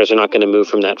 Some governors are not going to move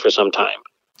from that for some time.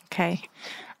 Okay,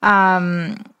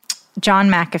 John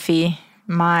McAfee,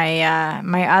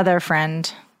 my other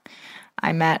friend,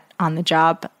 I met on the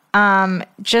job.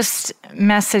 Just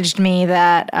messaged me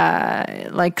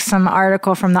that like some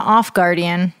article from the Off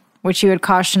Guardian, which you had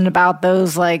cautioned about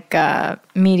those like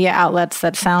media outlets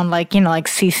that sound like, like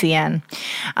CCN.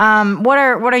 What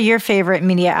are your favorite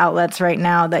media outlets right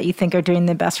now that you think are doing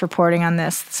the best reporting on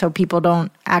this so people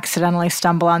don't accidentally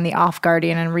stumble on the Off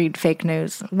Guardian and read fake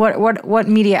news? What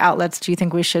media outlets do you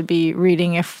think we should be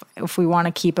reading if we want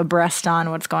to keep abreast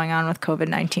on what's going on with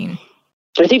COVID-19?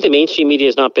 I think the mainstream media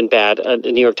has not been bad.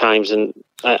 The New York Times and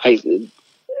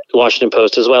Washington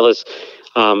Post, as well as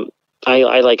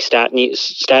I like Stat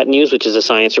News, which is a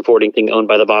science reporting thing owned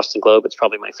by the Boston Globe. It's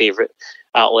probably my favorite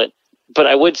outlet. But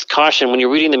I would caution when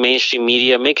you're reading the mainstream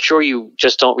media, make sure you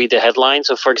just don't read the headlines.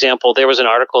 So, for example, there was an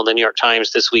article in the New York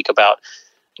Times this week about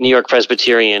New York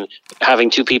Presbyterian having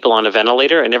 2 people on a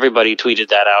ventilator, and everybody tweeted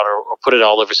that out or put it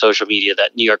all over social media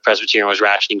that New York Presbyterian was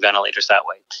rationing ventilators that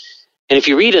way. And if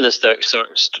you read in this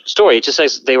story, it just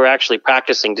says they were actually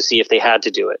practicing to see if they had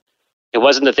to do it. It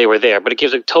wasn't that they were there, but it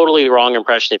gives a totally wrong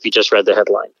impression if you just read the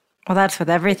headline. Well, that's with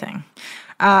everything.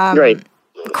 Right.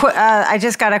 I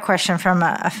just got a question from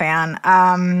a fan.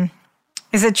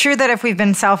 Is it true that if we've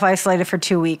been self-isolated for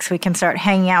 2 weeks, we can start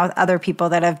hanging out with other people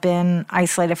that have been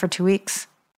isolated for 2 weeks?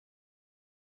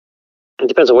 It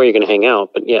depends on where you're going to hang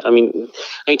out, but yeah, I mean,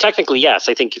 technically, yes.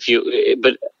 I think if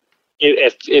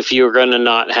you're going to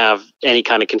not have any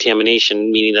kind of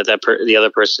contamination, meaning that the other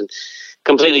person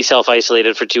completely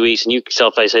self-isolated for 2 weeks and you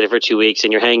self-isolated for 2 weeks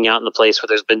and you're hanging out in the place where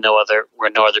there's been no other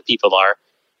people are,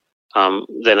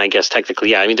 then I guess technically,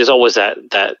 yeah. I mean, there's always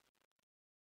that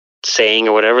saying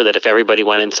or whatever that if everybody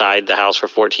went inside the house for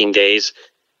 14 days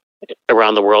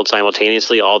around the world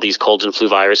simultaneously, all these colds and flu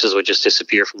viruses would just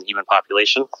disappear from the human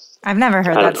population. I've never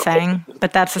heard that saying,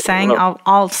 but that's a saying.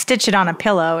 I'll stitch it on a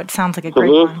pillow. It sounds like a great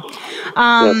one.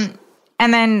 Yes.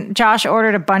 And then Josh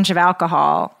ordered a bunch of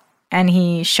alcohol. And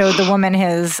he showed the woman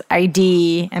his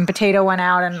ID, and Potato went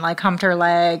out and like humped her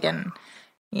leg, and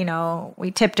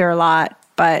we tipped her a lot.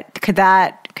 But could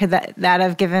that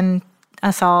have given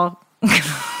us all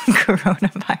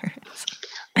coronavirus?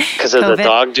 Because of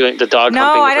the dog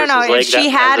No, I don't know. If she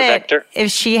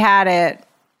had it,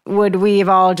 would we have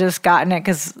all just gotten it?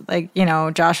 Because, like, you know,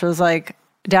 Josh was like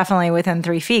definitely within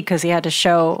 3 feet because he had to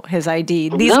show his ID.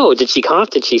 No, did she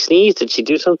cough? Did she sneeze? Did she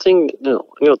do something? No,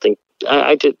 I don't think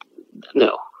I did.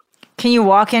 No. Can you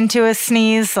walk into a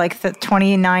sneeze like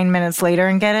 29 minutes later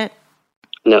and get it?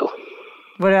 No.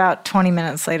 What about 20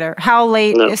 minutes later? How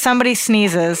late, No. if somebody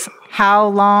sneezes, how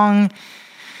long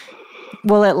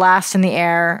will it last in the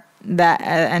air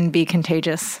and be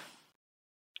contagious?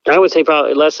 I would say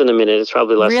probably less than a minute. It's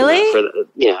probably less really? than that.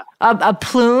 Yeah. A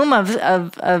plume of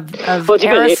Well,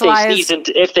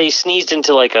 aerosolized... if they sneezed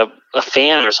into like a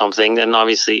fan or something, then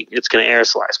obviously it's going to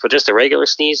aerosolize. But just a regular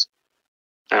sneeze,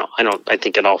 I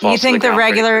think it all falls. You think to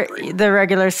the the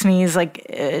regular sneeze, like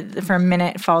for a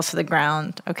minute, falls to the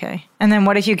ground? Okay. And then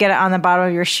what if you get it on the bottom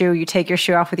of your shoe? You take your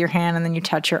shoe off with your hand, and then you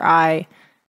touch your eye.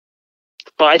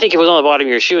 Well, I think if it was on the bottom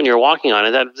of your shoe and you're walking on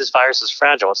it, this virus is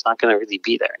fragile. It's not going to really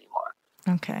be there anymore.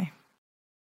 Okay.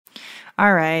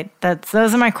 All right.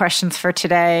 Those are my questions for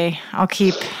today. I'll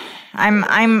keep. I'm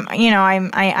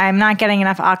not getting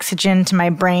enough oxygen to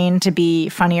my brain to be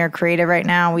funny or creative right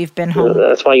now. We've been home.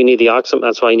 That's why you need the oxygen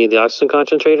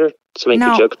concentrator to make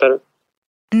your jokes better.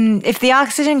 If the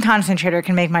oxygen concentrator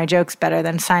can make my jokes better,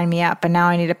 then sign me up. But now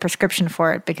I need a prescription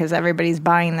for it because everybody's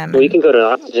buying them. Well, you can go to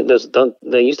an oxygen.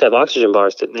 They used to have oxygen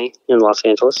bars, didn't they, in Los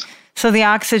Angeles? So the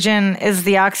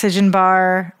oxygen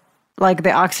bar. Like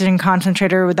the oxygen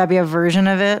concentrator, would that be a version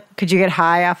of it? Could you get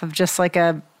high off of just like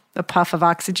a puff of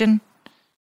oxygen?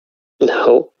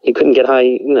 No, you couldn't get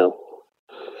high. No.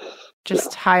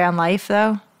 Just high on life,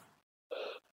 though?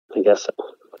 I guess so.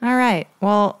 All right.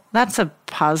 Well, that's a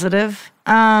positive.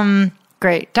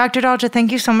 Great. Dr. Dolce,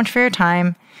 thank you so much for your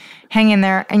time. Hang in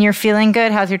there. And you're feeling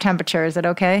good? How's your temperature? Is it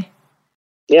okay?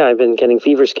 Yeah, I've been getting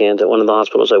fever scans at one of the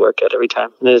hospitals I work at every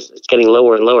time. And it's getting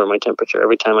lower and lower, my temperature,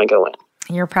 every time I go in.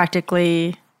 You're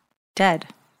practically dead.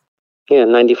 Yeah,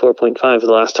 94.5 the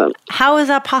last time. How is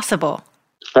that possible?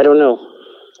 I don't know.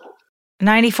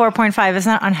 94.5, isn't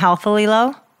that unhealthily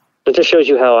low? It just shows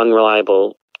you how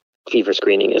unreliable fever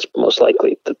screening is, most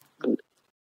likely.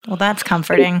 Well, that's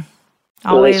comforting.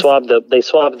 Well, they swab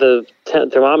the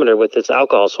thermometer with this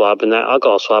alcohol swab, and that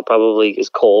alcohol swab probably is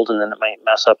cold, and then it might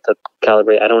mess up the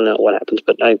calibrate. I don't know what happens,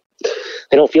 but I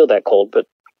don't feel that cold, but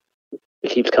it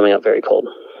keeps coming up very cold.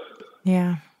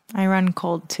 Yeah, I run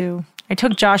cold too. I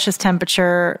took Josh's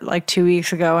temperature like 2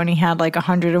 weeks ago, and he had like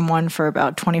 101 for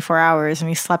about 24 hours, and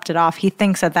he slept it off. He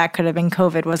thinks that could have been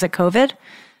COVID. Was it COVID?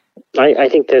 I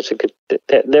think there's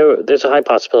a high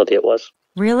possibility it was.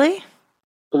 Really?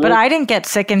 Mm-hmm. But I didn't get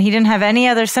sick, and he didn't have any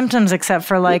other symptoms except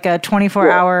for like a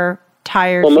 24-hour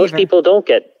tired fever. Well, most people don't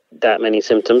get that many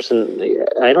symptoms, and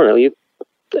I don't know.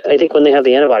 I think when they have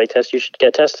the antibody test, you should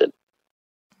get tested.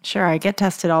 Sure, I get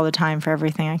tested all the time for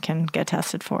everything I can get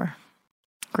tested for.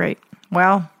 Great.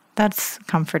 Well, that's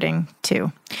comforting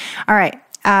too. All right.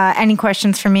 Any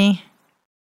questions for me?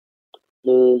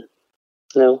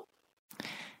 No.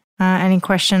 Any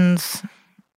questions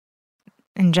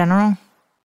in general?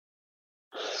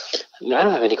 No, I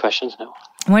don't have any questions, no.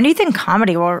 When do you think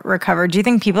comedy will recover? Do you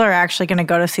think people are actually going to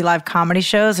go to see live comedy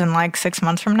shows in like 6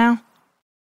 months from now?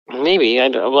 Maybe. I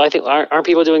think aren't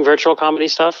people doing virtual comedy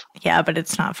stuff? Yeah, but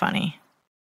it's not funny.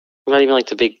 Not even like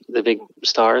the big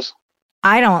stars.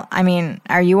 I mean,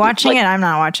 are you watching it? I'm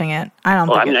not watching it. I don't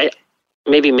think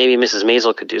maybe Mrs.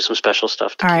 Maisel could do some special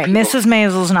stuff. All right, Mrs.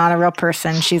 Maisel's not a real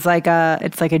person. She's like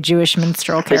it's like a Jewish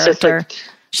minstrel character.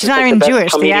 She's not even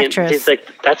Jewish, the actress.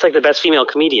 That's like the best female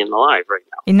comedian alive right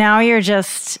now. Now you're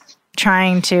just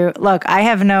trying to look. I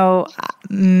have no.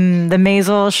 The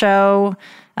Maisel show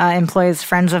employs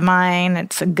friends of mine.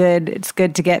 It's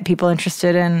good to get people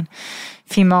interested in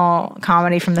female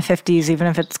comedy from the 50s, even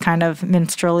if it's kind of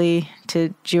minstrelly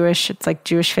to Jewish. It's like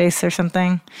Jewish Face or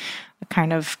something, a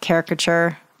kind of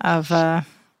caricature of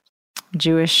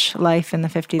Jewish life in the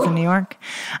 50s in New York.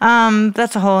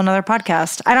 That's a whole another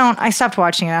podcast. I stopped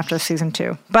watching it after season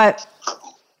 2. But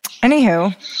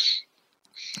anywho,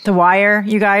 The Wire,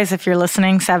 you guys, if you're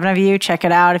listening, 7 of you, check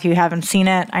it out if you haven't seen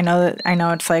it. I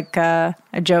know it's like a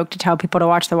joke to tell people to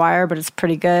watch The Wire, but it's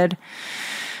pretty good.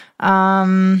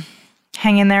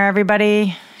 Hang in there,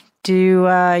 everybody. Do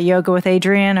yoga with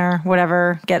Adrian or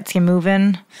whatever gets you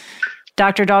moving.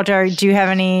 Dr. Dolce, do you have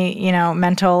any,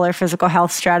 mental or physical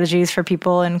health strategies for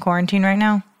people in quarantine right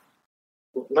now?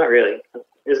 Not really.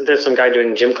 Isn't there some guy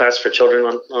doing gym class for children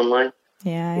online?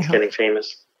 Yeah. He's getting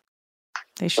famous.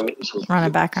 They should run a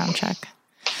background check.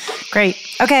 Great.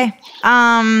 Okay.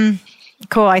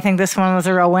 Cool. I think this one was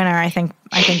a real winner. I think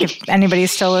if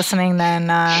anybody's still listening, then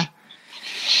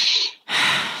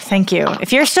thank you.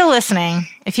 If you're still listening,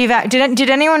 did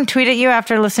anyone tweet at you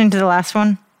after listening to the last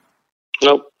one?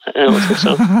 Nope. I don't think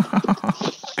so.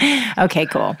 Okay,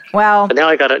 cool. Well, but now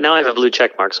I have a blue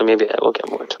check mark, so maybe I will get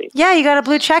more tweets. Yeah, you got a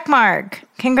blue check mark.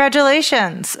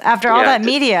 Congratulations! After all that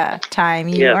media time,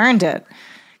 you earned it.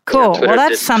 Cool. Twitter, well,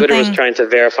 that's something. Twitter was trying to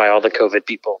verify all the COVID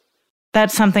people.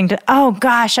 That's something to. Oh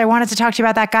gosh, I wanted to talk to you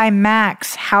about that guy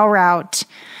Max Howrout.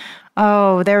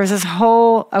 Oh, there was this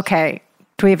whole. Okay,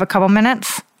 do we have a couple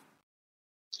minutes?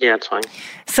 Yeah, it's fine.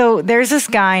 So there's this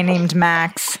guy named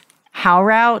Max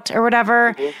Howrout or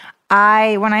whatever.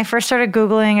 Mm-hmm. When I first started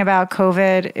Googling about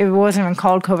COVID, it wasn't even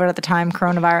called COVID at the time,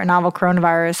 novel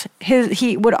coronavirus.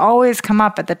 He would always come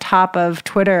up at the top of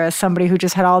Twitter as somebody who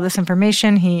just had all this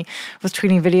information. He was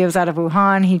tweeting videos out of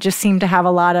Wuhan. He just seemed to have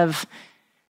a lot of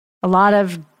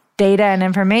data and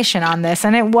information on this.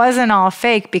 And it wasn't all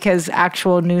fake because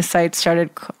actual news sites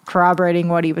started corroborating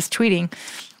what he was tweeting.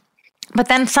 But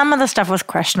then some of the stuff was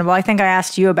questionable. I think I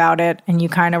asked you about it, and you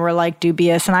kind of were like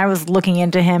dubious. And I was looking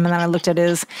into him, and then I looked at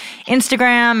his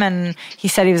Instagram, and he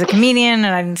said he was a comedian,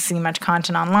 and I didn't see much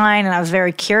content online, and I was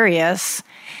very curious.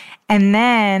 And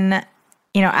then,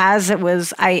 as it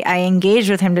was, I engaged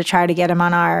with him to try to get him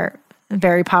on our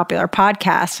very popular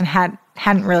podcast, and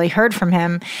hadn't really heard from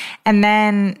him. And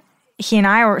then he and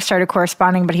I started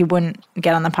corresponding, but he wouldn't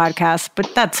get on the podcast.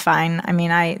 But that's fine. I mean,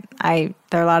 there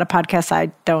are a lot of podcasts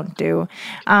I don't do.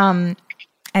 And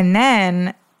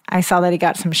then I saw that he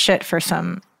got some shit for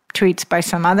some tweets by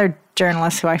some other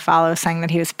journalists who I follow saying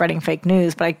that he was spreading fake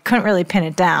news, but I couldn't really pin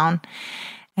it down.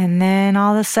 And then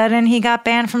all of a sudden he got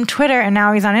banned from Twitter, and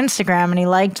now he's on Instagram, and he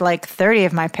liked like 30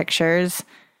 of my pictures.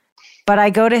 But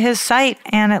I go to his site,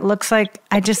 and it looks like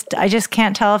I just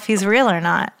can't tell if he's real or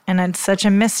not. And it's such a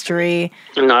mystery.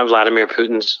 Not Vladimir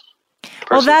Putin's person.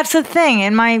 Well, that's the thing.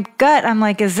 In my gut, I'm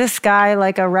like, is this guy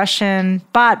like a Russian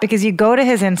bot? Because you go to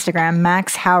his Instagram,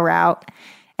 Max Howrout,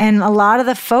 and a lot of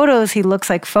the photos, he looks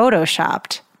like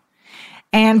photoshopped.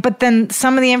 But then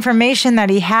some of the information that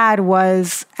he had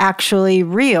was actually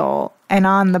real and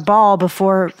on the ball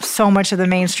before so much of the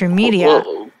mainstream media.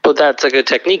 But that's a good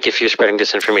technique if you're spreading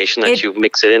disinformation, that you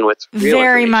mix it in with real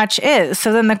very information. much is.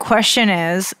 So then the question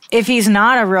is, if he's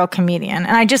not a real comedian,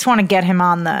 and I just want to get him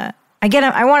on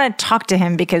I want to talk to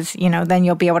him because, then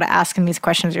you'll be able to ask him these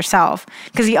questions yourself.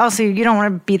 Because you don't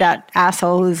want to be that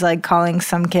asshole who's like calling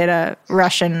some kid a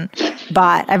Russian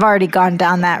bot. I've already gone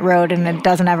down that road, and it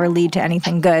doesn't ever lead to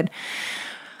anything good.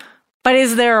 But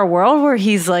is there a world where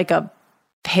he's like a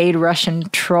paid Russian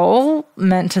troll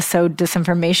meant to sow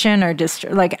disinformation or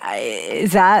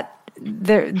is that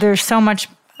there's so much.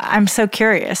 I'm so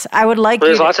curious. I would like.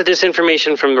 There's lots of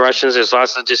disinformation from the Russians. There's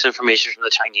lots of disinformation from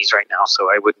the Chinese right now.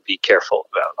 So I wouldn't be careful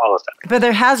about all of that. But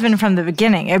there has been from the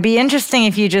beginning. It'd be interesting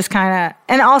if you just kind of.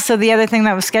 And also the other thing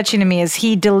that was sketchy to me is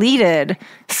he deleted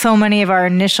so many of our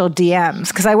initial DMs,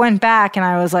 because I went back and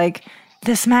I was like,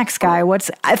 this Max guy.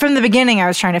 From the beginning I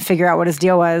was trying to figure out what his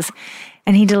deal was.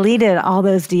 And he deleted all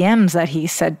those DMs that he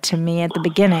said to me at the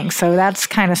beginning. So that's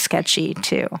kind of sketchy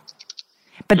too.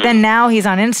 But then now he's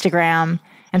on Instagram.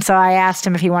 And so I asked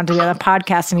him if he wanted to be on the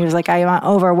podcast. And he was like, I'm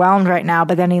overwhelmed right now.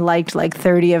 But then he liked like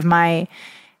 30 of my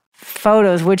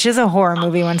photos, which is a horror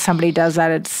movie when somebody does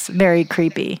that. It's very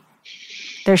creepy.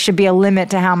 There should be a limit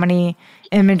to how many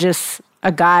images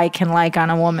a guy can like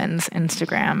on a woman's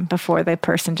Instagram before the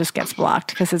person just gets blocked.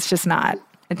 Because it's just not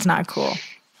cool.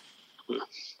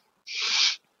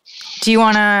 Do you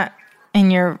want to,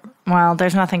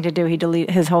 there's nothing to do. He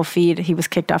deleted his whole feed. He was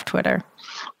kicked off Twitter.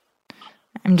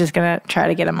 I'm just going to try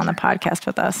to get him on the podcast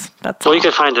with us. That's all. You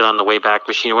could find it on the Wayback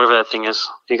Machine, whatever that thing is.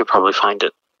 You could probably find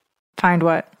it. Find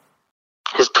what?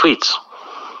 His tweets.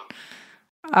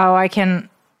 Oh, I can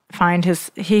find his,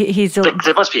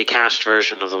 there must be a cached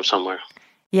version of them somewhere.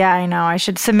 Yeah, I know. I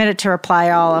should submit it to Reply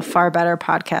All, a far better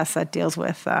podcast that deals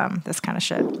with this kind of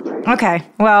shit. Okay,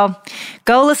 well,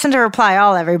 go listen to Reply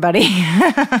All, everybody.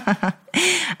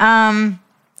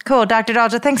 Cool. Dr.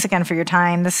 Dalja, thanks again for your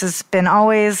time. This has been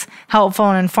always helpful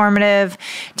and informative.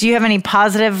 Do you have any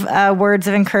positive words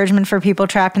of encouragement for people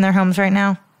trapped in their homes right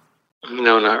now?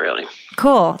 No, not really.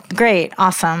 Cool. Great.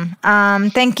 Awesome.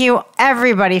 Thank you,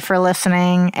 everybody, for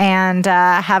listening, and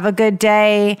have a good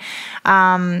day.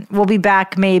 We'll be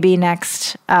back maybe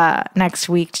next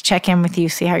week to check in with you,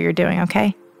 see how you're doing,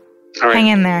 okay? All right. Hang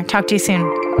in there. Talk to you soon.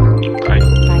 Bye.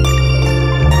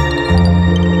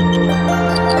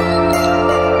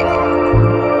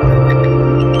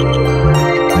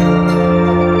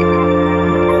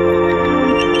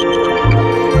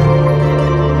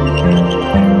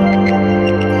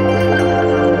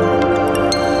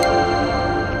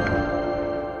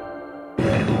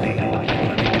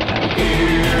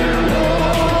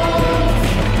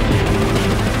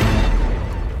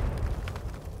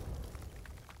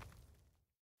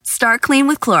 start clean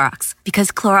with Clorox,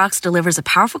 because Clorox delivers a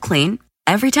powerful clean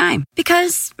every time.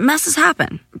 Because messes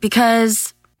happen.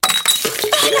 Because...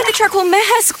 The charcoal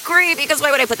mask. Great, because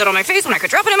why would I put that on my face when I could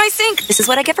drop it in my sink? This is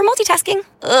what I get for multitasking.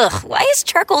 Ugh, why is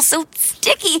charcoal so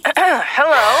sticky?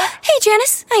 Hello? Hey,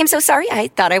 Janice. I am so sorry. I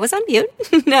thought I was on mute.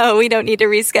 No, we don't need to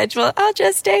reschedule. I'll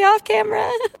just stay off camera.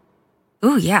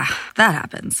 ooh, yeah, that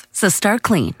happens. So start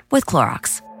clean with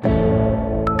Clorox.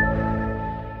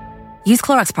 Use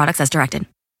Clorox products as directed.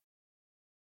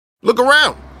 Look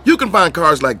around. You can find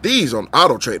cars like these on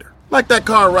AutoTrader, like that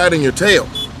car riding your tail.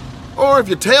 Or if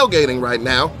you're tailgating right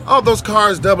now, all those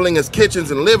cars doubling as kitchens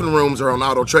and living rooms are on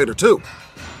AutoTrader too.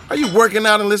 Are you working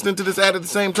out and listening to this ad at the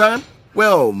same time?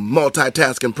 Well,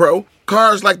 multitasking pro,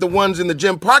 cars like the ones in the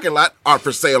gym parking lot are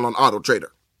for sale on AutoTrader.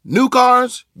 New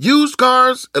cars, used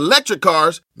cars, electric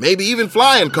cars, maybe even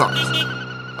flying cars.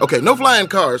 Okay, no flying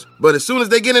cars, but as soon as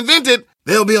they get invented,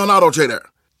 they'll be on AutoTrader.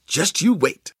 Just you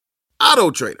wait.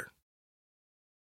 AutoTrader.